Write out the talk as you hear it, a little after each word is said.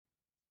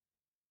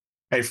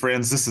Hey,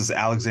 friends, this is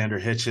Alexander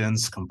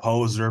Hitchens,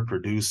 composer,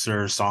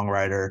 producer,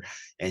 songwriter,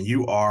 and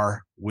you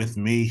are with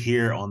me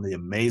here on the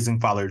amazing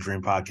Follow Your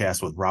Dream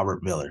podcast with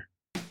Robert Miller.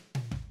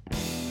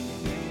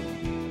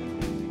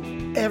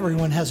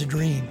 Everyone has a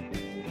dream.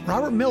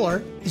 Robert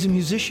Miller is a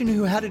musician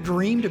who had a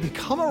dream to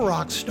become a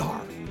rock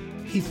star.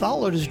 He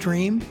followed his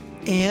dream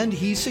and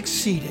he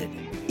succeeded.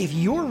 If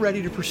you're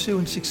ready to pursue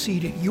and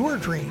succeed at your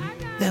dream,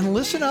 then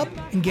listen up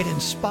and get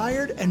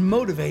inspired and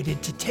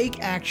motivated to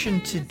take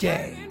action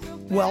today.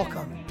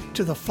 Welcome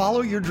to the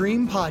Follow Your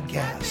Dream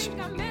podcast.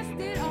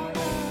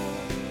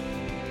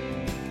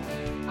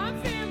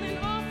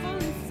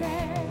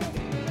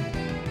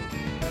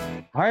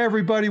 Hi,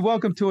 everybody.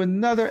 Welcome to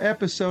another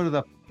episode of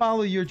the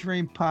Follow Your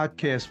Dream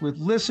podcast with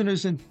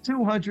listeners in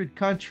 200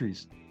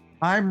 countries.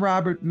 I'm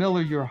Robert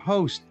Miller, your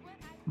host.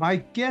 My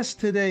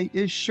guest today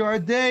is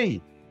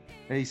Sharde,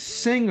 a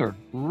singer,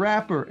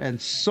 rapper, and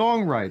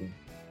songwriter.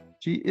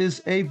 She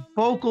is a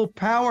vocal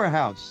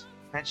powerhouse,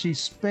 and she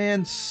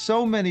spans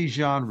so many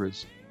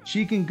genres.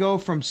 She can go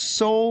from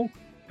soul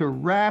to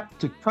rap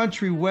to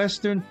country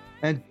western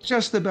and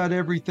just about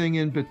everything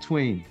in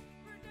between.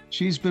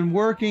 She's been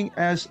working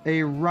as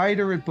a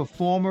writer and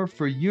performer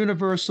for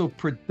Universal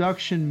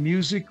Production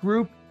Music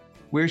Group,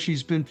 where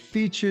she's been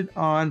featured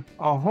on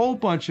a whole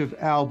bunch of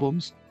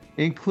albums,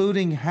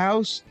 including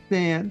house,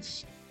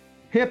 dance,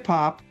 hip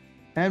hop,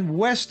 and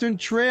Western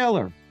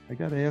Trailer. I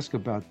got to ask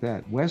about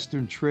that,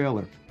 Western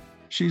Trailer.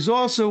 She's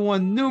also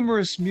won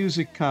numerous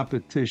music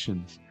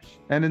competitions.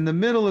 And in the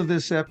middle of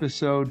this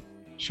episode,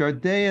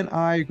 Sharde and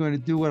I are going to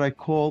do what I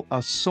call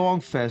a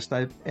song fest.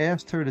 I've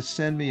asked her to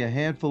send me a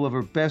handful of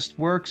her best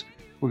works.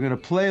 We're going to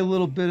play a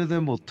little bit of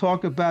them. We'll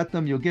talk about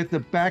them. You'll get the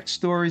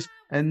backstories.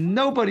 And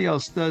nobody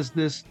else does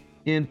this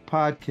in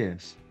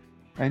podcasts.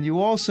 And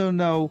you also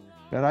know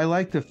that I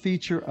like to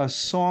feature a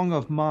song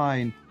of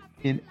mine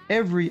in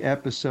every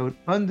episode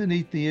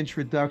underneath the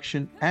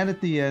introduction and at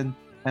the end.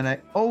 And I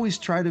always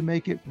try to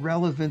make it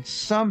relevant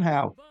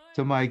somehow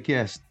to my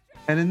guest.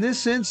 And in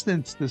this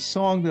instance, the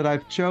song that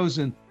I've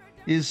chosen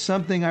is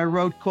something I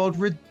wrote called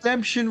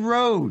Redemption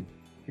Road.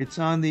 It's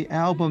on the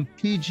album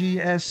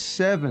PGS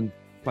 7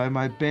 by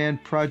my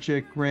band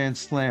Project Grand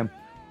Slam.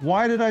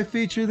 Why did I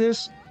feature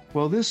this?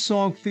 Well, this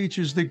song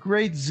features the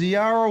great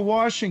Ziara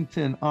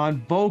Washington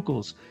on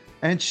vocals,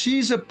 and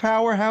she's a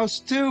powerhouse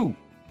too,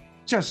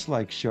 just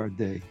like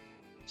Sharde.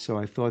 So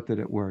I thought that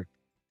it worked.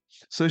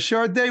 So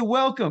Sharde,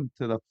 welcome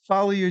to the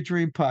Follow Your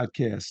Dream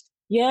podcast.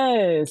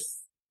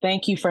 Yes.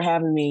 Thank you for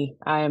having me.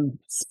 I am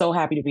so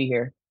happy to be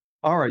here.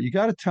 All right, you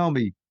got to tell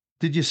me,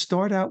 did you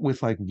start out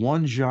with like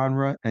one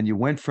genre and you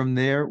went from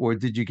there, or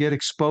did you get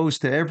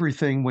exposed to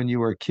everything when you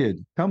were a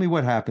kid? Tell me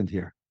what happened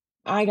here.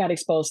 I got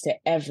exposed to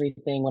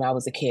everything when I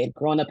was a kid.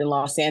 Growing up in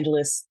Los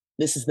Angeles,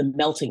 this is the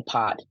melting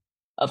pot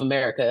of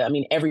America. I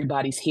mean,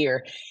 everybody's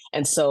here.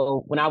 And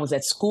so when I was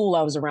at school,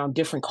 I was around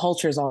different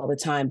cultures all the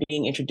time,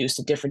 being introduced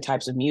to different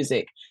types of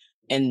music.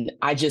 And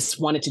I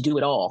just wanted to do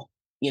it all,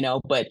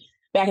 but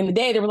back in the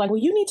day, they were like, well,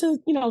 you need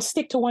to,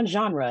 stick to one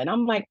genre. And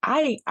I'm like,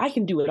 I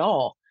can do it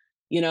all,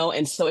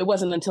 And so it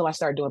wasn't until I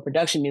started doing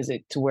production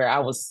music to where I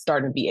was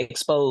starting to be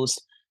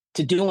exposed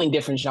to doing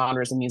different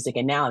genres of music.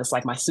 And now it's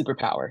like my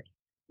superpower,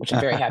 which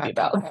I'm very happy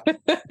about.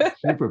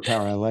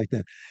 Superpower. I like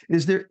that.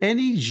 Is there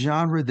any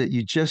genre that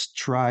you just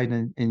tried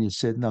and you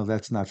said, no,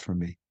 that's not for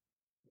me?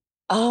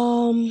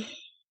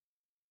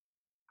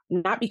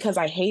 Not because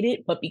I hate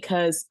it, but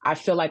because I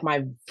feel like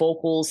my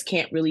vocals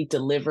can't really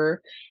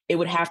deliver. It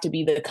would have to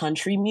be the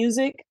country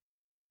music.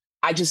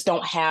 I just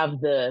don't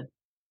have the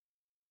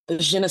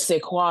je ne sais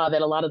quoi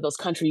that a lot of those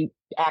country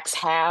acts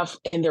have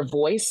in their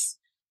voice.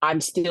 I'm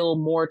still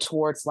more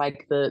towards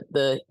like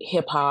the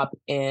hip hop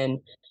and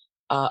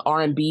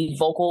R&B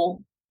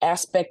vocal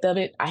aspect of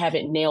it. I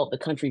haven't nailed the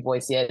country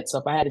voice yet. So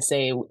if I had to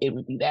say, it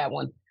would be that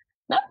one.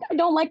 Not that I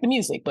don't like the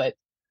music, but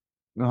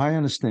No, I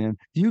understand.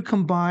 Do you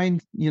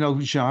combine,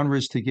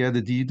 genres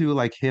together? Do you do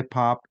like hip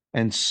hop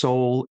and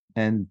soul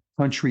and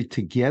country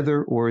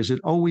together, or is it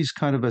always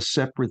kind of a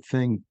separate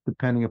thing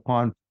depending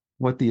upon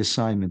what the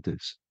assignment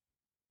is?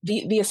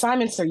 the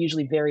assignments are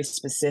usually very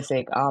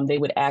specific. They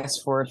would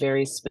ask for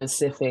very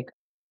specific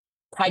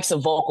types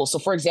of vocals. So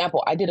for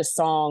example, I did a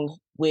song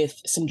with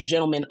some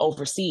gentlemen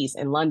overseas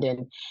in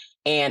London,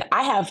 and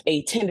I have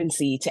a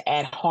tendency to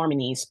add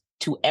harmonies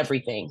to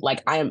everything.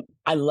 Like I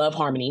love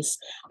harmonies.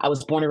 I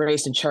was born and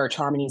raised in church.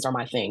 Harmonies are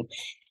my thing.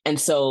 And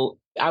so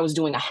I was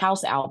doing a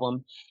house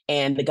album,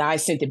 and the guy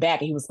sent it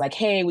back and he was like,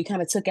 hey, we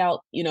kind of took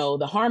out,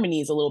 the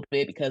harmonies a little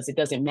bit because it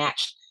doesn't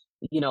match,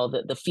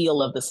 the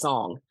feel of the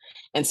song.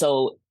 And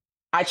so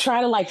I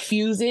try to like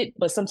fuse it,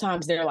 but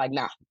sometimes they're like,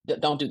 nah,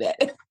 don't do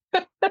that.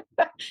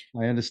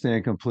 I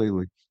understand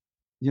completely.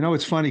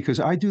 It's funny because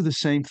I do the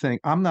same thing.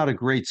 I'm not a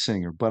great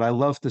singer, but I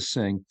love to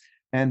sing.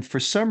 And for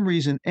some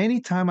reason,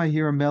 anytime I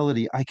hear a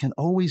melody, I can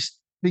always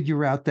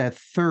figure out that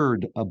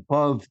third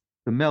above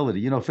the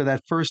melody, for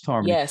that first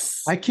harmony.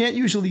 Yes. I can't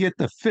usually get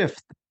the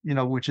fifth,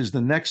 which is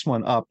the next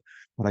one up,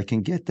 but I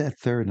can get that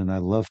third, and I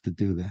love to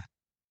do that.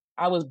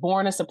 I was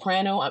born a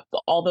soprano,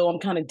 although I'm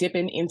kind of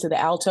dipping into the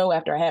alto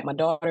after I had my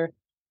daughter.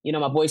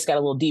 my voice got a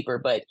little deeper,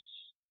 but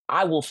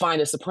I will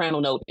find a soprano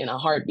note in a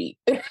heartbeat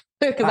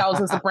because I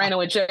was a soprano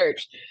in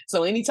church.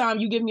 So anytime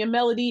you give me a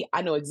melody,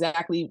 I know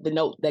exactly the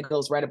note that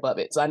goes right above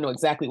it. So I know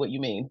exactly what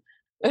you mean.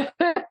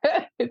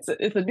 It's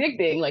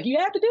addicting. Like, you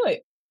have to do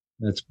it.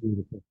 That's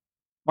beautiful.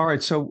 All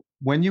right. So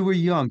when you were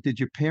young, did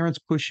your parents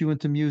push you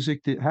into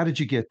music? How did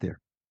you get there?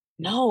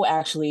 No,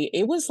 actually,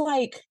 it was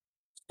like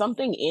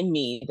something in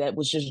me that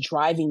was just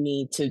driving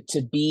me to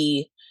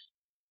be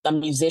a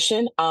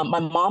musician. My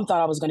mom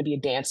thought I was going to be a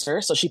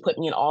dancer, so she put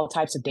me in all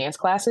types of dance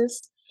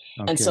classes.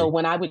 And so Okay.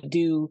 when I would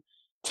do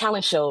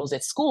talent shows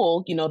at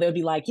school, they'd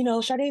be like,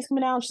 Sharde's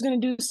coming out, she's going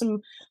to do some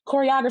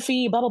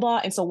choreography, blah, blah,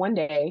 blah. And so one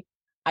day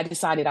I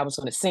decided I was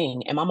going to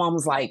sing. And my mom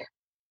was like,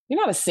 "You're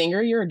not a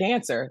singer, you're a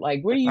dancer.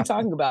 Like, what are you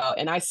talking about?"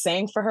 And I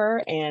sang for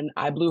her and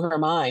I blew her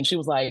mind. She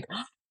was like,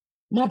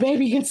 "My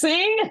baby can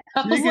sing?"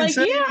 I was You can like,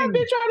 "Yeah, I've sing.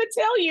 been trying to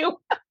tell you."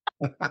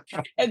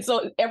 And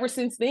so ever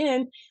since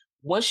then,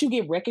 once you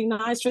get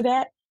recognized for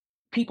that,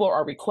 people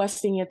are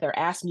requesting it. They're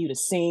asking you to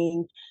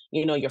sing.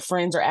 Your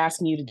friends are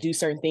asking you to do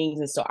certain things.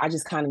 And so I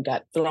just kind of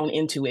got thrown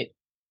into it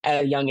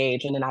at a young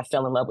age, and then I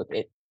fell in love with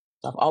it.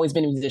 So I've always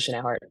been a musician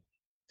at heart.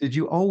 Did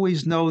you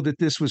always know that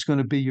this was going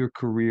to be your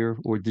career,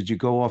 or did you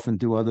go off and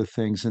do other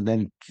things and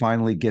then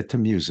finally get to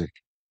music?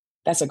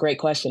 That's a great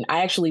question.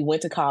 I actually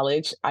went to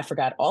college. I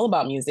forgot all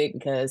about music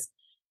because,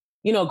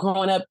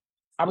 growing up,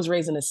 I was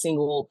raised in a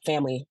single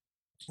family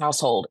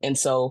household. And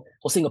so,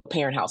 well, single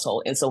parent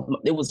household. And so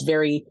it was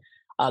very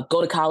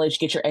go to college,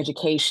 get your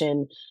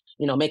education,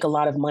 make a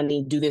lot of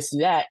money, do this, do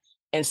that.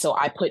 And so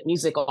I put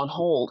music on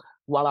hold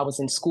while I was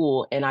in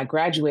school, and I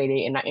graduated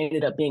and I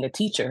ended up being a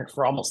teacher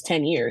for almost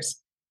 10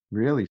 years.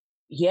 Really?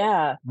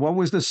 Yeah. What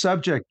was the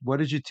subject? What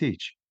did you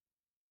teach?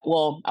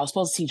 Well, I was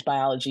supposed to teach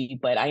biology,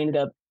 but I ended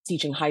up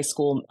teaching high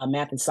school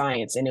math and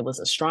science, and it was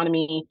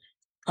astronomy,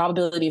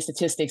 probability,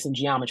 statistics, and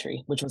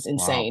geometry, which was Wow.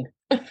 insane.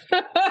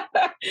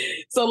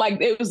 So like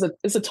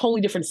it's a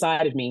totally different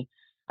side of me.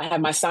 I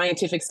have my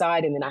scientific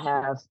side, and then I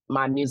have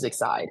my music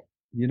side.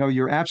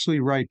 You're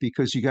absolutely right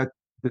because you got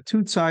the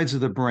two sides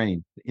of the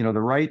brain, the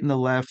right and the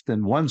left,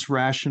 and one's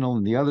rational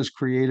and the other's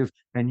creative.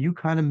 And you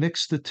kind of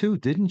mixed the two,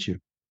 didn't you?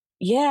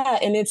 Yeah,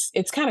 and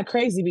it's kind of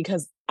crazy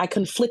because I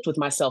conflict with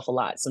myself a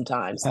lot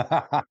sometimes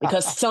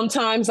because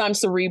sometimes I'm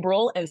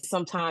cerebral and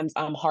sometimes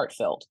I'm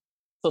heartfelt.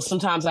 So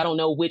sometimes I don't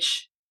know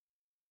which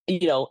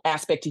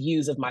aspect to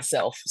use of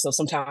myself. So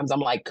sometimes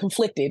I'm like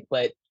conflicted,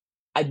 but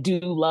I do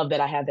love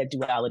that I have that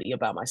duality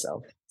about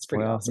myself. It's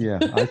pretty Well, awesome. yeah,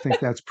 I think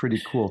that's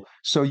pretty cool.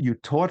 So you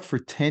taught for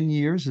 10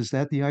 years. Is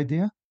that the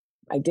idea?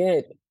 I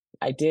did.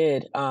 I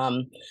did.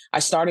 I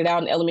started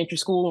out in elementary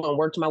school and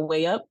worked my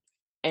way up.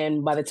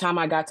 And by the time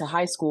I got to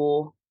high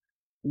school,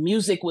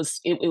 music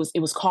was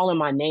calling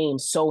my name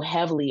so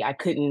heavily I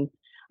couldn't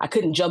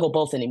juggle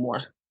both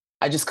anymore.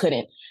 I just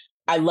couldn't.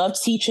 I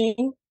loved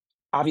teaching.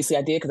 Obviously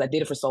I did because I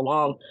did it for so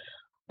long,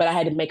 but I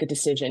had to make a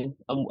decision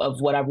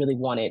of what I really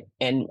wanted,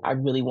 and I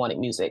really wanted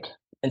music.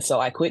 And so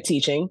I quit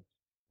teaching,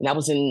 and that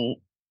was in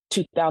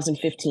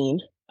 2015.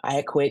 I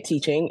had quit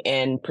teaching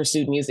and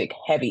pursued music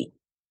heavy.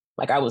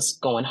 Like, I was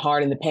going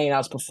hard in the paint. I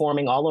was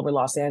performing all over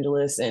Los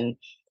Angeles and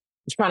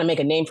was trying to make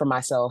a name for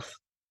myself.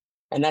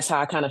 And that's how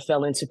I kind of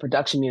fell into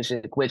production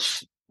music,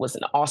 which was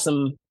an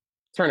awesome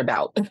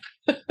turnabout.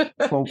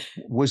 Well,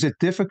 was it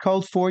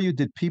difficult for you?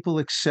 Did people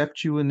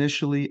accept you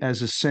initially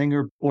as a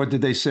singer, or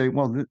did they say,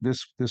 "Well,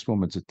 this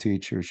woman's a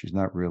teacher; she's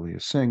not really a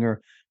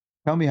singer"?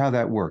 Tell me how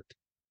that worked.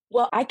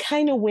 Well, I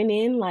kind of went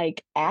in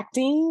like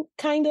acting,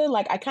 kind of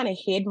like I kind of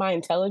hid my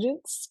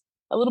intelligence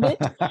a little bit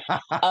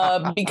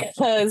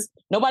because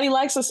nobody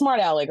likes a smart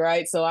aleck,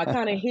 right? So I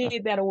kind of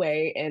hid that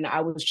away, and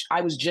I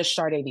was just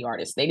Sharde the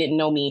artist. They didn't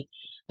know me.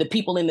 The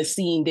people in the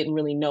scene didn't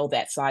really know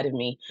that side of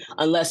me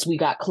unless we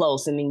got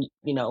close, and then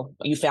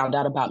you found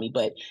out about me.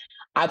 But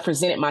I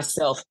presented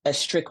myself as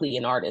strictly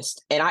an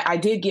artist, and I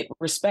did get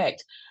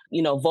respect,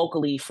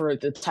 vocally for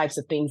the types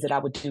of things that I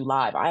would do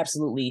live. I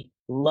absolutely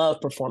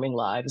love performing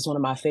live. It's one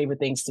of my favorite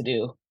things to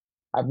do.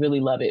 I really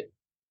love it.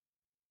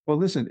 Well,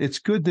 listen, it's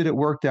good that it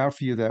worked out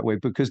for you that way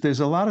because there's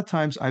a lot of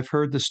times I've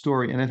heard the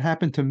story, and it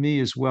happened to me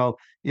as well.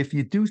 If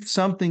you do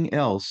something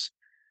else,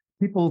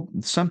 people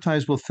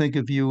sometimes will think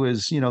of you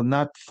as,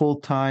 not full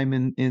time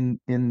in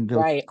the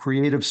Right.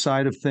 creative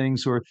side of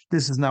things, or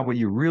this is not what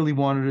you really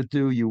wanted to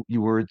do.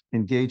 You were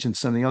engaged in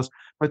something else.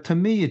 But to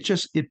me,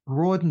 it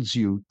broadens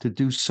you to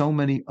do so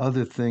many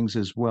other things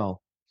as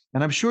well.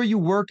 And I'm sure you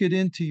work it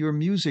into your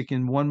music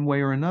in one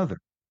way or another.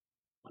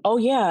 Oh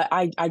yeah,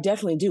 I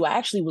definitely do. I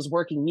actually was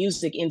working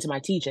music into my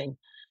teaching.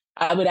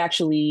 I would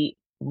actually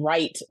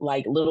write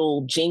like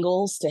little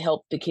jingles to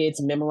help the kids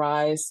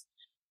memorize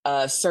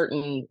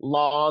certain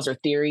laws or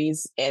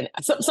theories. And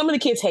some of the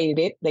kids hated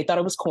it. They thought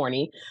it was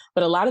corny,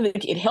 but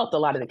it helped a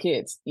lot of the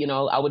kids.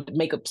 I would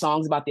make up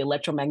songs about the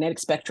electromagnetic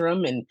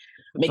spectrum and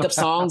make up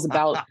songs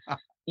about,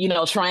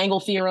 triangle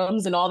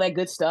theorems and all that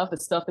good stuff, the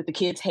stuff that the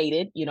kids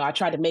hated. I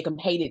tried to make them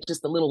hate it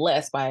just a little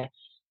less by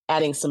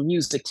adding some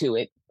music to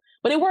it.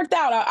 But it worked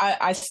out.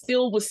 I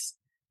still was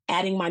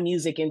adding my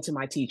music into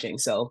my teaching.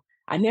 So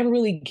I never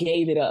really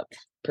gave it up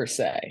per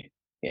se.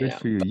 Good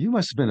for you. You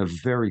must have been a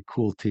very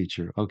cool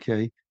teacher,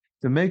 okay?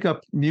 To make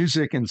up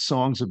music and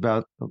songs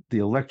about the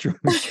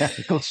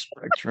electromechanical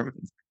spectrum.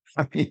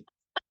 I mean,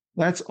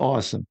 that's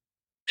awesome.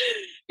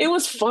 It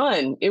was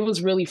fun. It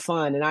was really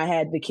fun. And I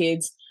had the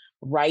kids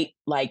write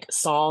like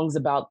songs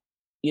about,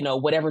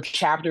 whatever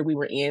chapter we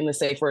were in. Let's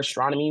say for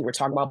astronomy, we're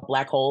talking about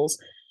black holes,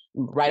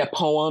 write a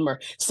poem or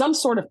some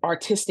sort of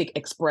artistic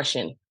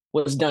expression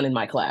was done in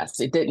my class.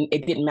 It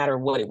didn't matter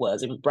what it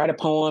was. It was write a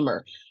poem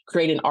or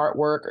create an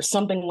artwork or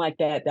something like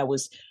that that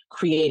was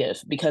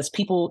creative, because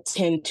people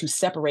tend to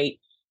separate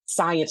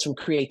science from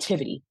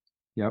creativity.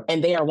 Yep.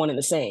 And they are one and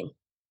the same.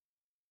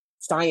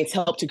 Science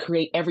helped to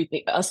create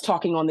everything. Us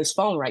talking on this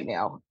phone right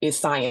now is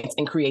science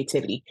and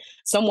creativity.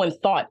 Someone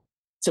thought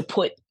to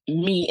put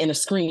me in a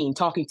screen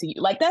talking to you.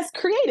 Like, that's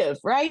creative,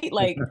 right?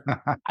 Like,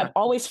 I've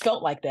always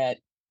felt like that.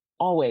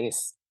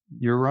 Always.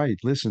 You're right.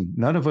 Listen,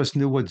 none of us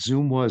knew what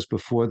Zoom was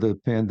before the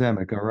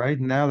pandemic, all right?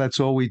 Now that's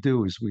all we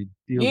do is we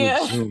deal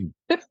with Zoom.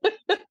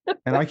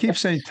 And I keep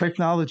saying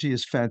technology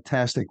is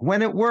fantastic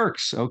when it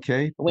works,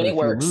 okay? When but it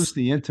works. If you lose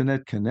the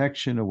internet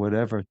connection or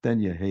whatever, then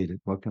you hate it.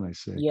 What can I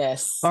say?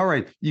 Yes. All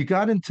right. You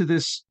got into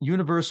this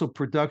Universal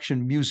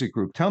Production Music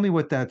Group. Tell me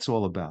what that's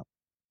all about.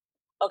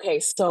 Okay,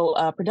 so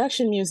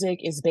production music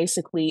is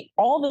basically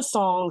all the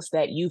songs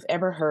that you've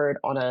ever heard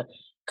on a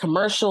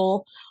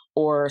commercial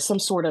or some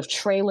sort of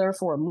trailer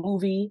for a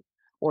movie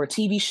or a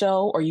TV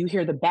show, or you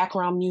hear the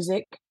background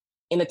music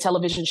in a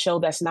television show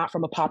that's not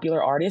from a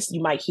popular artist.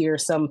 You might hear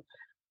some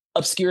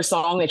obscure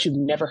song that you've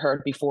never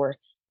heard before.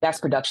 That's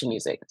production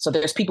music. So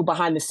there's people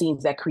behind the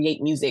scenes that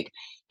create music.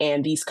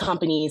 And these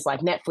companies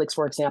like Netflix,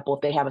 for example,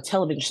 if they have a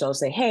television show,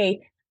 say, hey,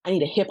 I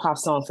need a hip hop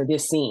song for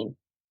this scene.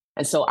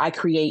 And so I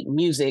create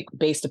music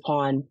based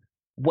upon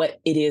what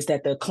it is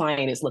that the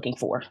client is looking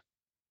for.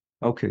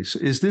 Okay. So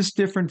is this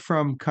different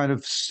from kind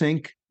of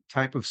sync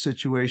type of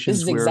situations?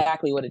 This is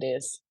exactly what it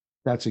is.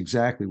 That's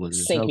exactly what it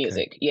is. Sync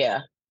music.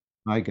 Yeah.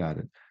 I got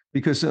it.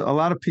 Because a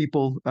lot of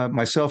people,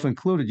 myself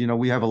included,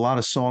 we have a lot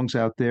of songs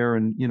out there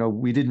and,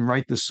 we didn't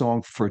write the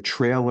song for a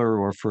trailer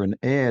or for an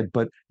ad,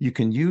 but you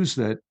can use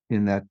that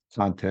in that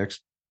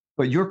context.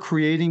 But you're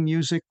creating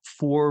music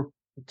for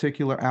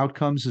particular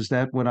outcomes. Is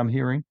that what I'm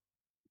hearing?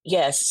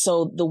 Yes.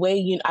 So the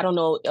way I don't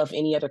know of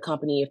any other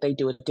company if they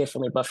do it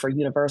differently, but for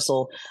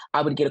Universal,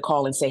 I would get a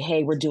call and say,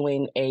 hey, we're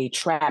doing a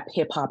trap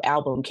hip hop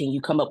album. Can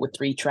you come up with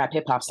 3 trap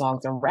hip hop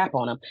songs and rap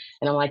on them?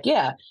 And I'm like,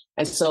 yeah.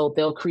 And so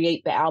they'll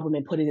create the album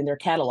and put it in their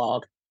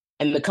catalog.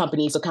 And the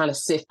companies will kind of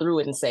sift through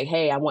it and say,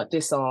 hey, I want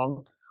this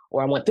song,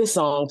 or I want this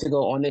song to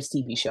go on this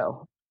TV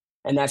show.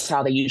 And that's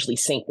how they usually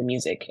sync the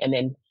music. And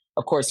then,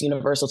 of course,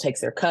 Universal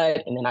takes their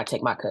cut and then I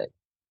take my cut.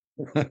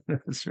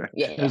 That's right.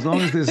 Yeah. As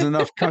long as there's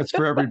enough cuts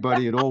for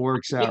everybody, it all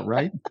works out,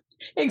 right?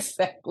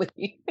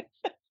 Exactly.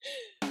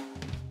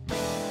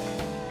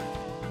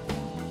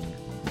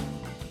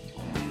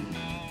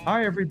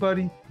 Hi,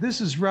 everybody. This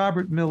is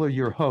Robert Miller,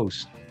 your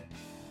host.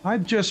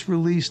 I've just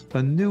released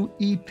a new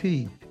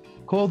EP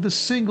called The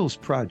Singles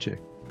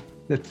Project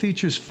that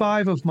features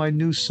 5 of my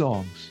new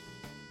songs.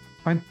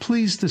 I'm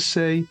pleased to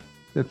say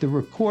that the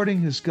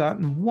recording has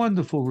gotten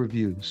wonderful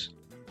reviews.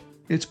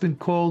 It's been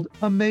called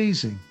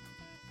amazing,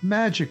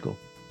 magical,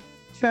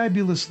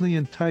 fabulously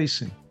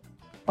enticing,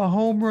 a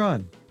home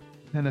run,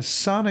 and a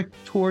sonic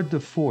tour de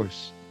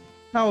force.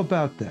 How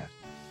about that?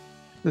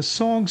 The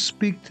songs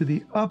speak to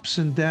the ups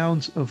and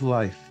downs of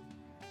life,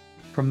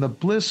 from the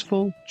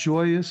blissful,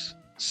 joyous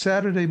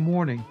Saturday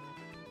morning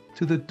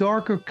to the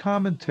darker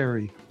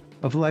commentary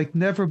of Like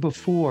Never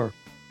Before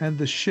and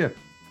The Ship.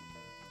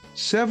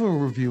 Several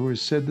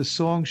reviewers said the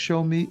songs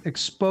show me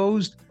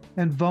exposed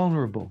and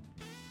vulnerable.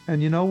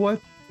 And you know what?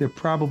 They're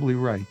probably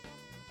right.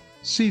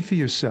 See for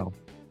yourself.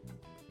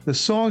 The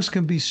songs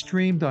can be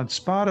streamed on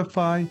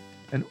Spotify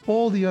and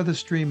all the other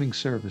streaming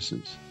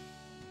services.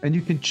 And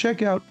you can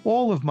check out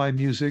all of my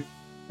music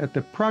at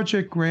the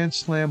Project Grand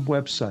Slam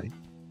website.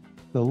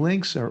 The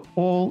links are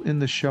all in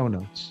the show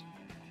notes.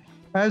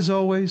 As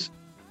always,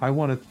 I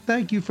want to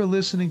thank you for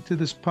listening to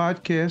this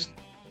podcast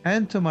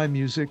and to my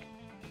music,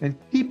 and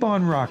keep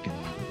on rocking.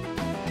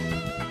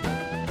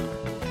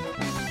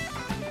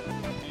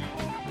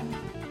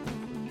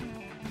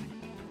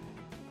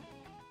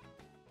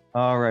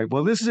 All right.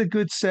 Well, this is a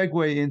good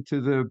segue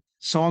into the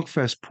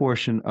Songfest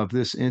portion of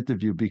this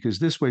interview, because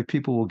this way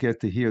people will get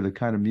to hear the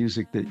kind of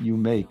music that you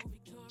make.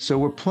 So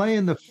we're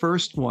playing the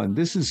first one.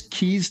 This is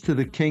Keys to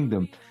the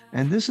Kingdom.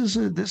 And this is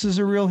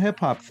a real hip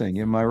hop thing.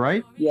 Am I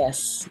right?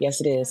 Yes.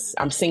 Yes, it is.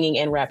 I'm singing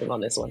and rapping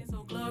on this one.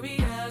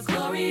 Glorious,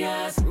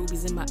 glorious.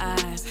 Rubies in my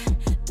eyes,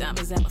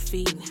 diamonds at my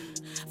feet.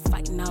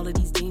 Fighting all of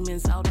these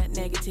demons, all that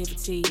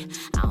negativity.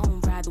 I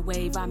don't ride the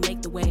wave, I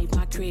make the wave,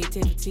 my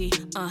creativity.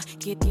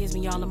 Gives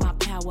me all of my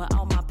power,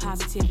 all my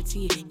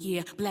positivity.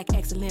 Yeah, black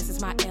excellence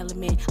is my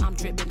element. I'm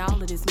dripping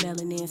all of this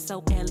melanin.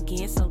 So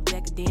elegant, so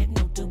decadent,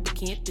 no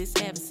duplicate, this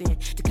heaven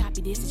sent. To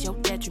copy this is your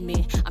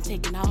detriment. I'm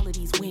taking all of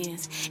these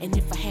wins. And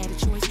if I had a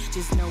choice,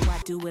 just know I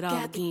do it all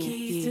Got again. The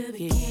keys to the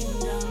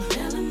kingdom,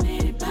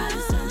 melanated by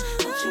the sun.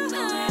 Don't you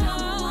know that I'm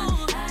the one?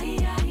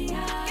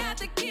 Got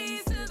the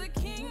keys to the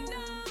kingdom.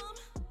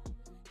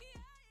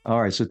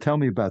 All right. So tell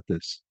me about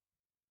this.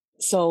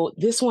 So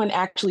this one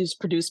actually is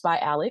produced by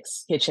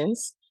Alex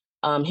Hitchens.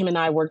 Him and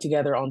I worked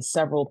together on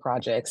several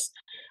projects.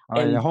 All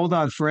right. Now And hold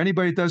on. For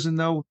anybody that doesn't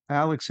know,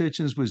 Alex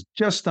Hitchens was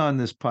just on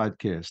this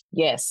podcast.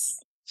 yes,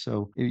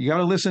 So you got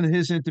to listen to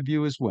his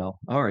interview as well.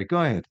 All right.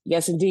 Go ahead.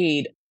 yes,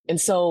 indeed. And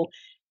so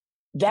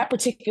that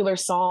particular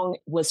song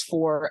was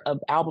for an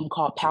album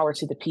called Power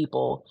to the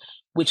People,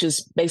 which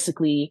is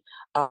basically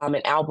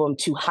an album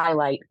to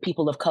highlight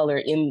people of color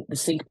in the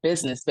sync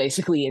business,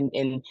 basically,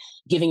 and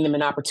giving them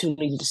an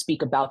opportunity to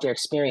speak about their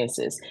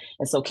experiences.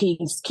 And so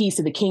Keys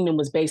to the Kingdom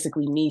was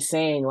basically me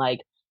saying,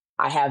 like,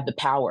 I have the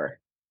power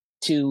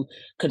to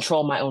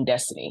control my own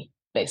destiny,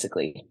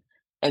 basically.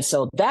 And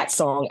so that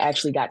song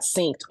actually got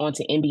synced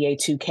onto NBA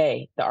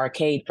 2K, the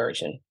arcade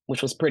version,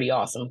 which was pretty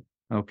awesome.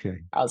 Okay.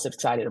 I was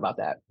excited about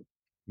that.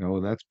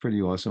 No, that's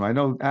pretty awesome. I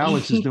know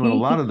Alex is doing a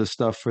lot of the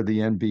stuff for the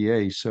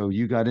NBA, so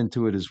you got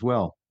into it as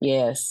well.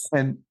 Yes.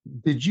 And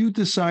did you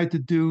decide to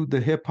do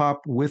the hip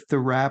hop with the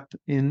rap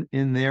in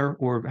there,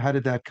 or how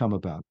did that come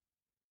about?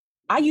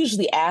 I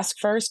usually ask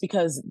first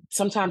because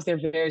sometimes they're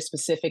very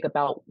specific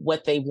about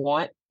what they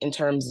want in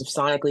terms of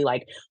sonically,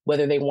 like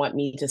whether they want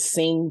me to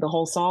sing the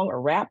whole song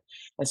or rap.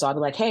 And so I'll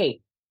be like,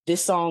 hey,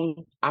 this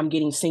song, I'm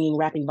getting singing,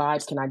 rapping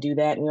vibes. Can I do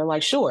that? And they're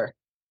like, sure.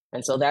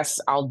 And so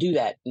I'll do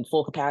that in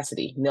full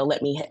capacity. And they'll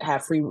let me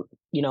have free,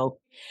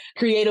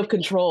 creative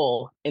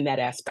control in that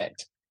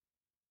aspect.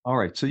 All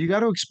right. So you got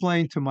to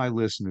explain to my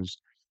listeners,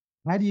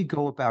 how do you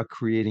go about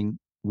creating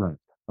rap?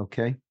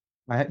 Okay.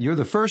 You're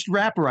the first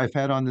rapper I've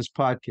had on this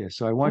podcast.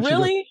 So I want you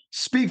to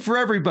speak for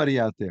everybody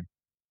out there.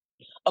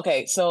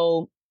 Okay.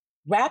 So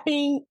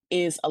rapping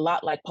is a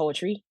lot like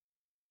poetry.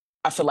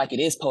 I feel like it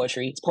is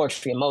poetry. It's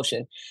poetry in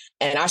motion.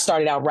 And I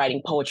started out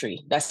writing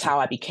poetry. That's how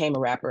I became a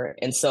rapper.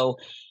 And so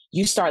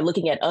you start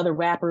looking at other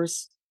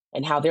rappers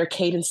and how their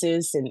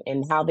cadences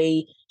and how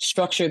they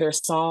structure their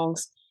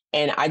songs.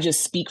 And I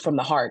just speak from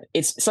the heart.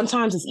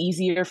 Sometimes it's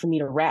easier for me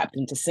to rap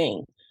than to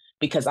sing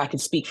because I can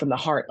speak from the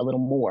heart a little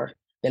more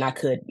than I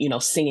could,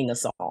 singing a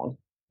song.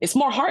 It's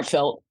more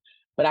heartfelt,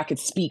 but I could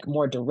speak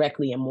more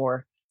directly and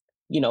more,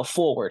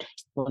 forward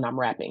when I'm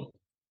rapping.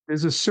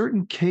 There's a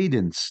certain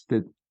cadence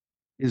that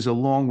is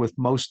along with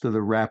most of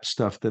the rap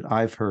stuff that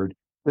I've heard.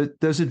 But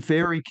does it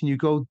vary? Can you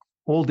go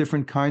all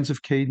different kinds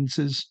of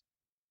cadences?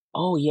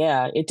 Oh,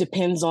 yeah. It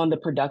depends on the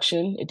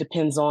production. It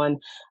depends on,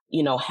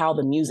 how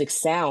the music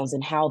sounds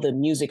and how the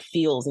music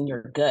feels in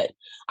your gut.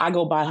 I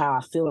go by how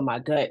I feel in my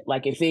gut.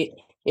 Like if the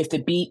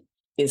beat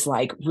is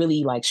like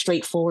really like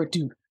straightforward,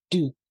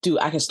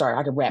 I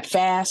can rap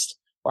fast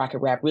or I can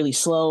rap really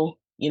slow.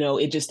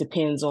 It just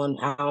depends on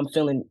how I'm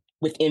feeling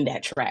within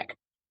that track.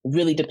 It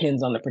really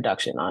depends on the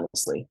production,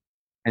 honestly.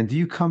 And do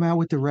you come out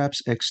with the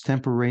raps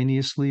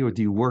extemporaneously or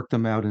do you work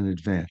them out in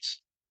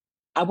advance?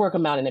 I work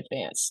them out in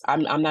advance.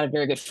 I'm not a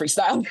very good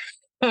freestyler.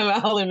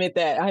 I'll admit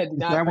that. I do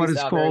not. Is that what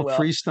it's called? Well.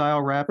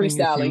 Freestyle rapping?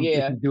 Freestyling,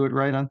 if you do it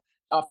right on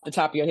off the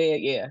top of your head,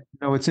 yeah.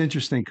 No, it's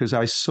interesting because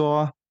I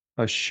saw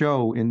a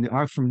show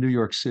I'm from New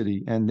York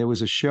City, and there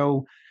was a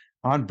show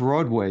on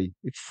Broadway,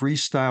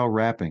 freestyle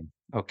rapping.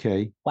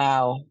 Okay.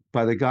 Wow.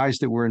 By the guys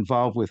that were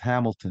involved with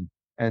Hamilton.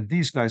 And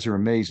these guys are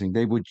amazing.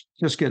 They would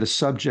just get a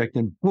subject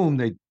and boom,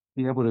 they'd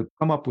be able to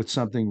come up with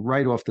something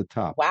right off the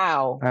top.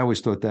 Wow. I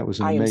always thought that was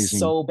amazing. I am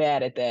so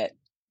bad at that.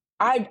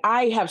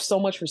 I have so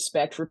much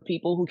respect for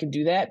people who can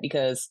do that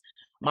because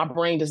my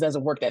brain just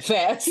doesn't work that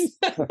fast.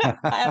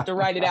 I have to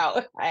write it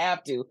out. I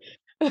have to.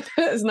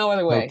 There's no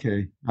other way.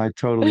 Okay. I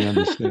totally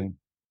understand.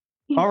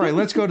 All right,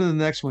 let's go to the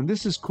next one.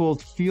 This is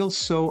called Feel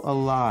So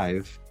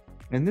Alive.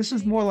 And this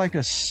is more like a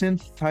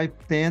synth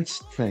type dance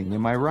thing.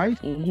 Am I right?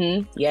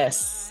 Mm-hmm.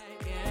 Yes.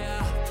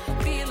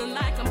 Feeling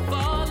like I'm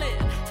falling.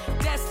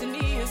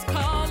 Destiny is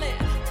calling.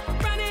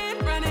 Running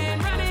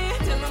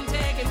till I'm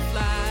taking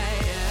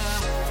flight.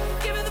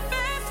 Give it the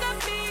best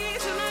of me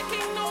till I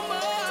can't no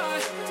more.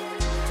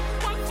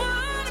 One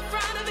foot in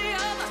front of the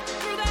other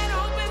through that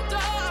open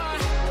door.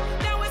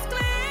 Now it's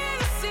clear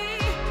to see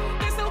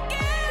there's no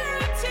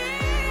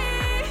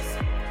guarantees.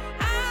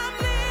 I'm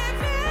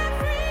living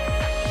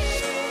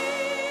free.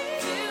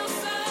 Feel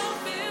so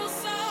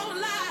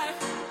alive.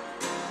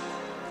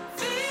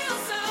 Feel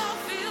so alive.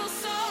 Feel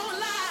so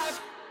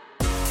alive.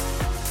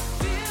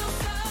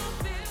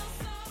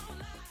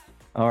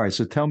 All right,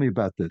 so tell me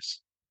about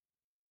this.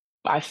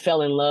 I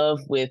fell in love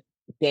with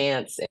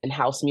dance and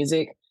house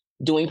music,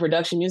 doing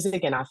production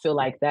music, and I feel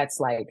like that's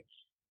like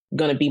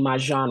gonna be my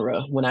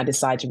genre when I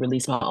decide to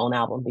release my own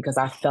album because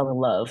I fell in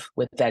love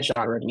with that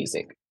genre of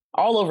music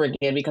all over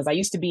again because I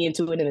used to be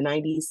into it in the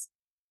 90s,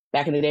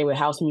 back in the day where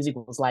house music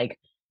was like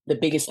the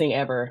biggest thing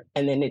ever.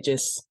 And then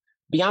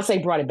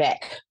Beyonce brought it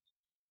back.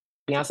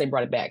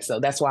 So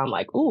that's why I'm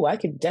like, ooh, I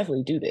could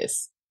definitely do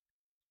this.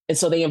 And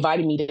so they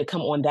invited me to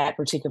come on that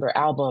particular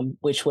album,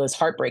 which was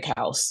Heartbreak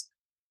House.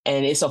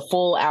 And it's a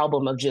full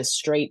album of just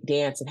straight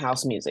dance and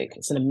house music.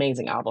 It's an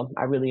amazing album.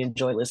 I really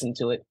enjoy listening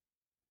to it.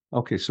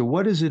 Okay, so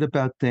what is it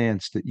about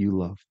dance that you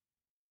love?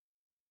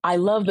 I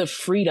love the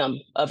freedom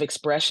of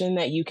expression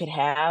that you could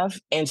have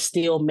and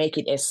still make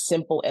it as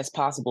simple as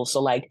possible.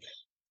 So like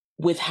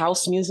with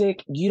house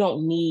music, you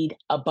don't need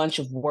a bunch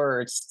of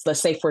words.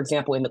 Let's say, for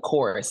example, in the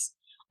chorus,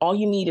 all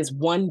you need is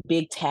one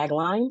big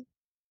tagline,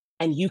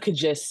 and you could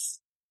just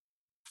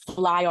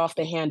fly off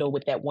the handle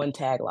with that one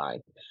tagline.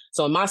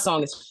 So in my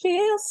song, it's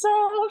feel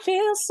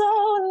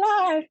so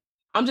alive.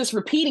 I'm just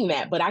repeating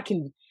that, but I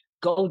can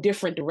go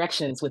different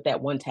directions with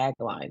that one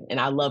tagline. And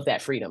I love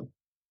that freedom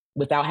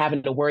without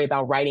having to worry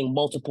about writing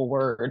multiple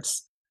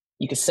words.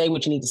 You can say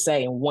what you need to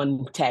say in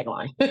one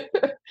tagline.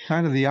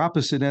 Kind of the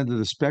opposite end of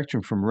the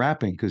spectrum from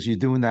rapping, because you're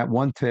doing that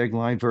one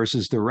tagline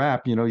versus the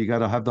rap. You got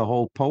to have the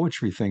whole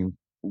poetry thing.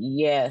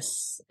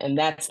 Yes. And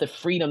that's the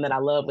freedom that I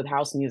love with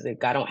house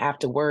music. I don't have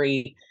to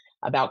worry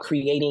about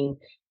creating,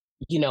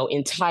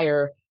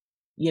 entire,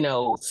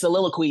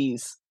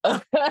 soliloquies.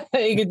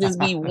 It could just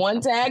be one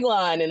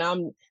tagline,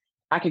 and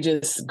I could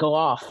just go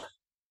off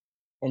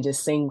and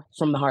just sing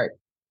from the heart.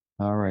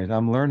 All right.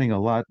 I'm learning a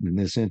lot in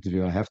this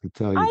interview, I have to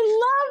tell you.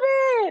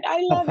 I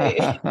love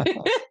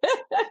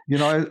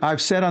it.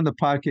 I've said on the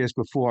podcast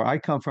before, I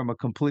come from a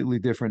completely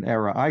different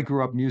era. I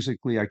grew up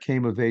musically. I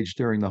came of age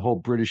during the whole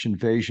British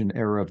invasion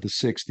era of the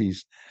 60s.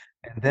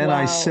 And then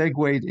I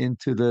segued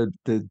into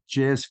the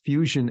jazz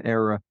fusion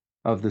era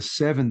of the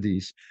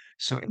 70s.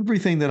 So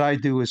everything that I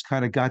do has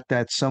kind of got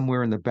that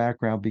somewhere in the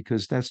background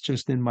because that's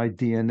just in my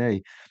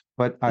DNA.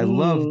 But I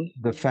love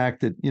the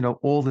fact that,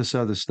 all this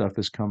other stuff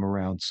has come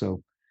around.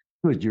 So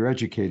good, you're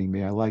educating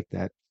me. I like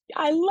that.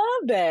 I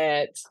love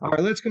that. All right,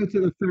 let's go to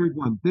the third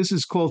one. This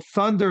is called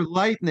Thunder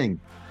Lightning.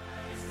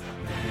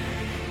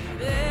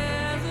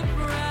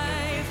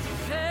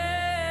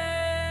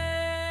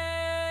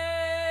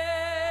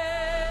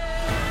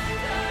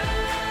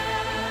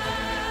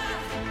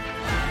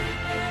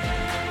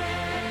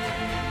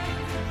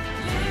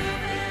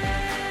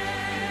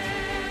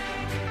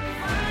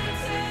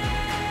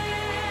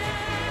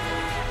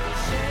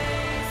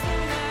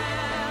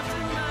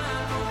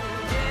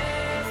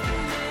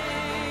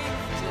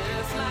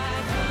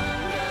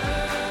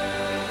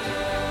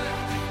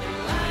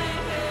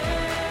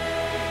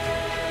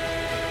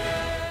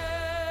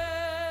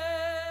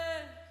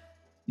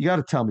 You got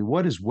to tell me,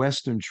 what is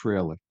Western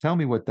trailer? Tell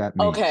me what that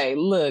means. Okay,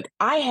 look,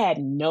 I had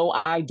no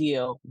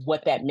idea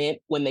what that meant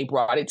when they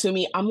brought it to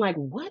me. I'm like,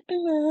 what the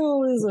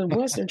hell is a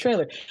Western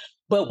trailer?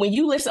 But when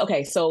you listen,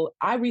 okay, so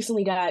I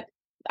recently got,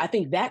 I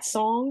think that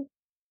song,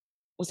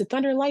 was it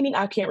Thunder and Lightning?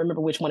 I can't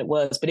remember which one it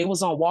was, but it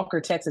was on Walker,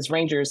 Texas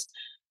Rangers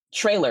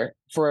trailer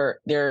for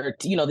their,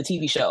 the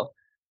TV show.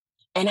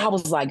 And I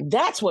was like,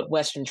 that's what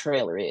Western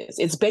trailer is.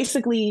 It's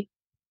basically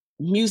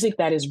music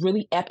that is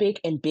really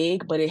epic and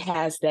big, but it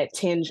has that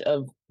tinge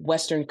of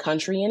Western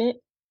country in it.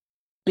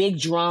 Big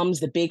drums,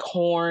 the big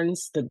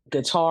horns, the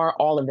guitar,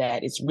 all of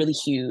that. It's really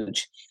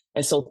huge.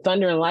 And so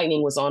Thunder and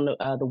Lightning was on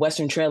the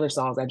Western trailer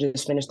songs. I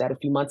just finished that a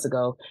few months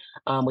ago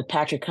with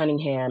Patrick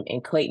Cunningham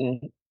and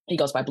Clayton. He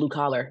goes by Blue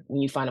Collar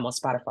when you find him on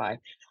Spotify.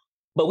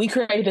 But we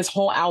created this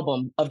whole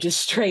album of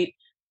just straight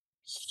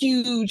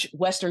huge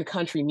Western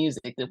country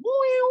music.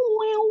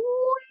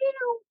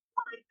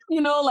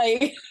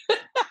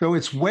 So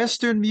it's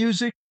Western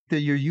music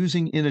that you're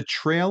using in a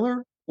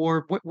trailer,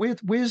 or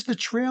where's the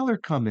trailer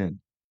come in?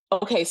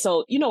 Okay,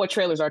 so you know what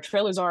trailers are.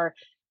 Trailers are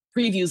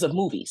previews of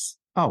movies.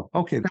 Oh,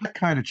 okay, that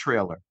kind of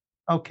trailer.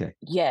 Okay.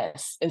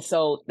 Yes, and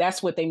so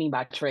that's what they mean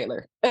by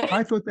trailer.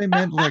 I thought they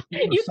meant like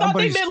you thought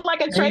they meant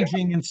like a trailer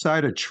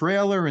inside a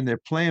trailer and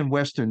they're playing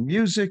Western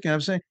music, and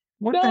I'm saying,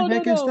 what the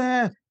heck is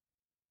that?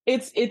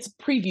 It's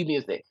preview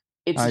music.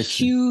 It's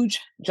huge,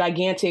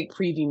 gigantic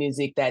preview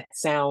music that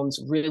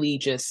sounds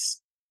really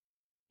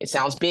it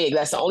sounds big.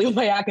 That's the only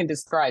way I can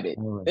describe it.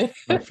 Right.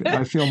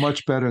 I feel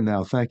much better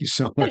now. Thank you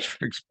so much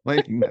for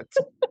explaining that.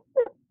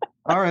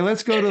 All right,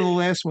 let's go to the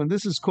last one.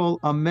 This is called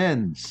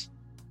Amends.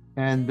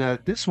 And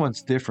this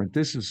one's different.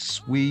 This is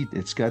sweet.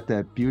 It's got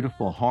that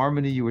beautiful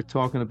harmony you were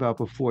talking about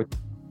before.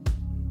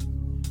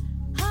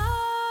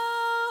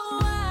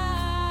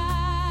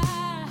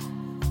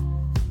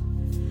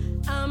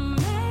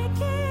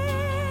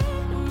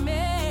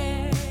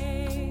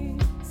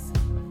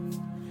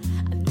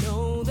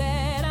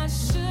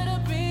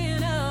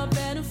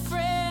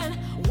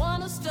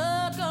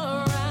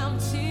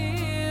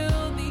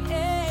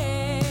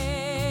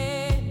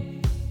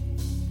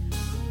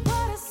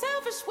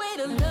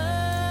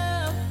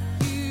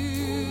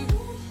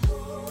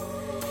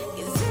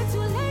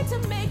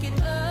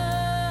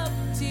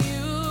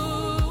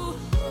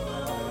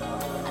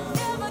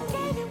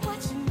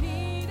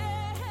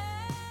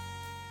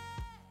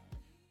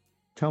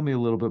 Tell me a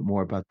little bit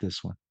more about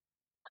this one.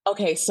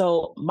 Okay,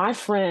 so my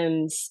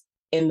friends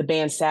in the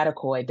band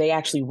Sadakoi, they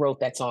actually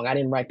wrote that song. I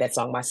didn't write that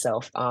song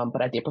myself,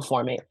 but I did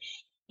perform it.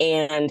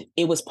 And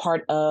it was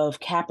part of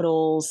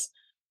Capitol's,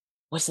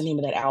 what's the name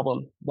of that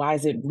album? Why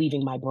is it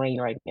leaving my brain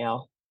right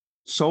now?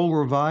 Soul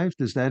Revived,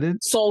 is that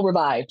it? Soul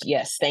Revived,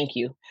 yes, thank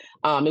you.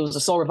 It was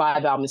a Soul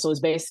Revived album. So it's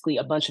basically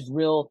a bunch of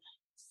real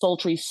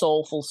sultry,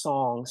 soulful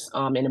songs.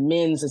 And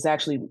Amends is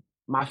actually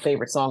my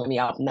favorite song on the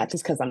album, not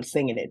just because I'm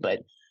singing it, but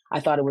I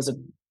thought it was a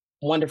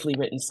wonderfully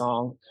written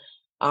song.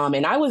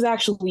 And I was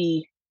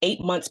actually 8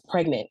 months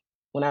pregnant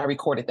when I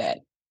recorded that.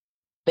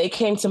 They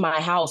came to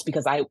my house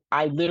because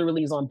I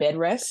literally was on bed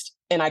rest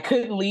and I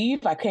couldn't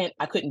leave. I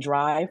couldn't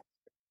drive.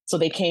 So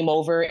they came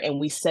over and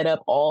we set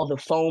up all the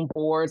foam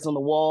boards on the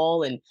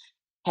wall and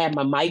had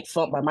my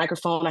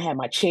microphone. I had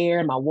my chair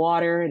and my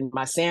water and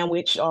my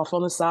sandwich off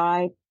on the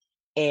side.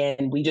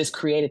 And we just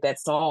created that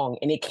song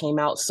and it came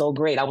out so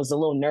great. I was a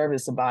little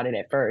nervous about it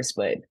at first,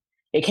 but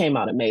it came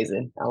out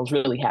amazing. I was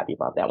really happy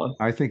about that one.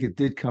 I think it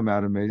did come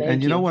out amazing. Thank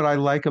and you you. know what I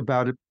like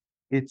about it?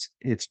 It's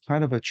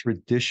kind of a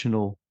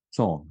traditional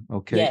song.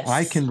 Okay. Yes.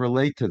 I can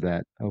relate to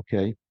that.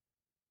 Okay.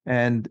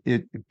 And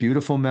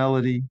beautiful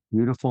melody,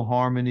 beautiful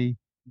harmony,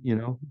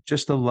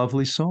 just a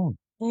lovely song.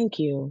 Thank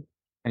you.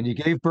 And you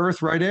gave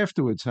birth right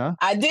afterwards, huh?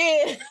 I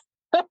did.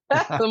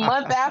 The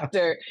month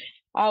after.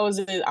 I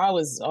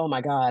was, oh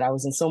my God, I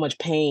was in so much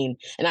pain.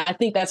 And I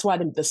think that's why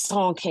the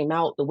song came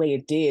out the way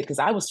it did, because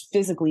I was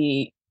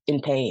physically in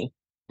pain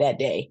that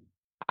day.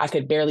 I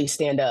could barely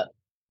stand up.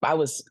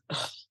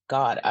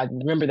 God, I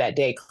remember that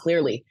day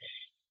clearly.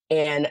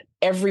 And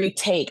after every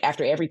take, I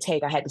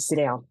had to sit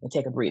down and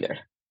take a breather.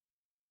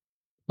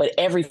 But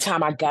every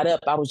time I got up,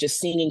 I was just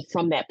singing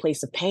from that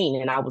place of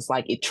pain. And I was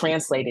like, it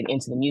translated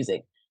into the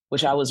music,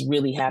 which I was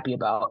really happy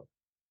about.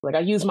 Like I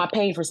used my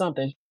pain for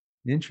something.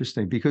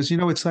 Interesting, because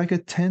it's like a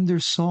tender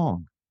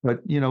song,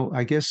 but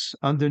I guess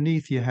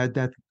underneath you had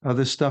that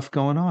other stuff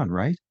going on,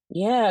 right?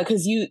 Yeah,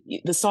 because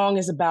the song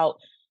is about,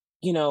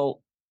 you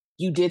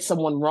did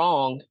someone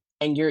wrong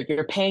and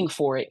you're paying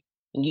for it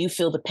and you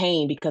feel the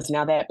pain because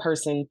now that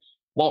person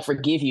won't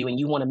forgive you and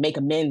you want to make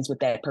amends with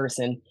that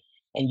person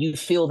and you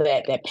feel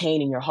that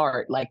pain in your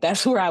heart. Like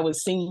that's where I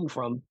was singing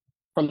from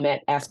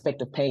that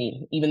aspect of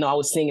pain, even though I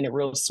was singing it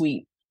real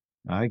sweet.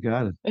 I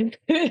got it.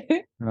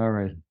 All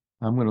right.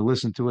 I'm going to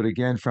listen to it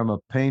again from a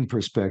pain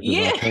perspective.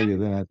 Yeah. I'll tell you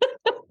that.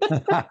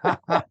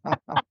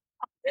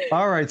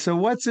 All right. So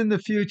what's in the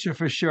future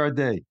for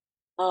Sharde?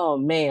 Oh,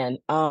 man.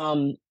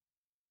 I'm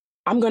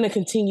going to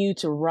continue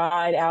to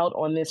ride out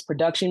on this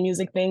production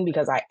music thing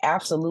because I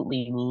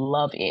absolutely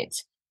love it.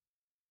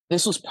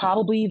 This was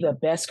probably the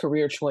best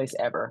career choice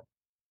ever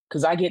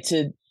because I get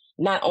to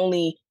not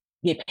only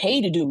get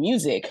paid to do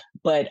music,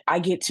 but I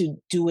get to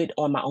do it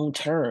on my own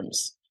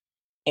terms.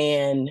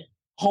 And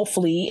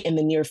hopefully in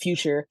the near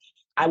future,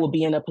 I will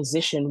be in a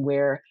position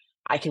where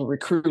I can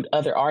recruit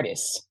other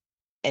artists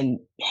and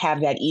have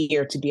that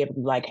ear to be able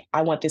to be like,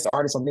 I want this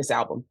artist on this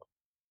album,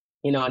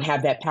 and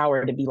have that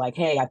power to be like,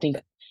 hey, I think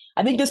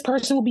this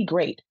person will be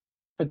great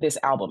for this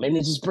album. And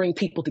then just bring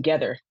people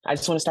together. I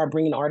just want to start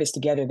bringing artists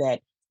together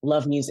that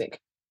love music,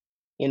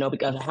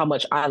 because of how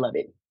much I love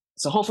it.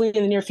 So hopefully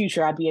in the near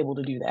future, I'll be able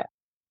to do that.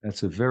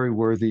 That's a very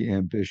worthy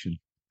ambition.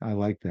 I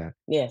like that.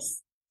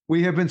 Yes.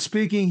 We have been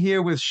speaking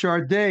here with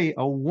Sharde,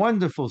 a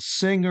wonderful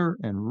singer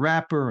and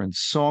rapper and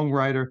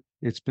songwriter.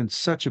 It's been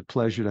such a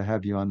pleasure to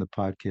have you on the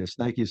podcast.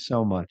 Thank you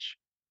so much.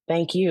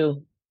 Thank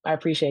you. I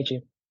appreciate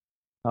you.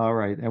 All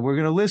right. And we're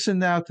going to listen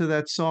now to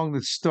that song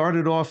that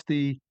started off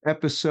the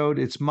episode.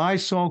 It's my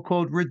song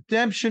called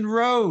Redemption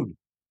Road.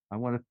 I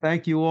want to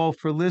thank you all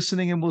for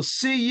listening, and we'll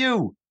see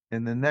you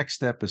in the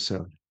next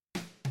episode.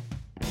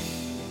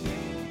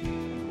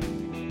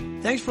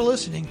 Thanks for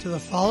listening to the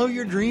Follow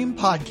Your Dream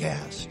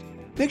podcast.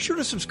 Make sure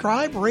to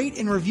subscribe, rate,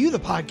 and review the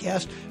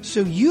podcast so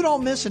you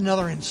don't miss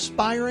another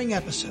inspiring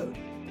episode.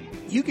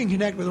 You can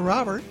connect with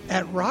Robert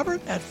at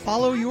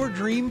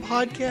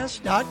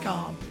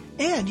followyourdreampodcast.com.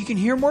 And you can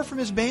hear more from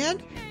his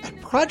band at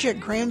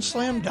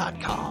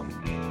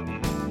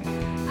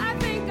projectgrandslam.com. I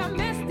think I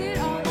messed it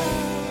all up.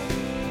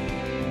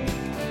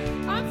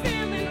 I'm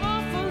feeling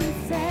awfully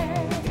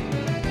sad.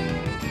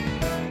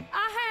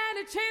 I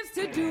had a chance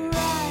to do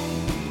right.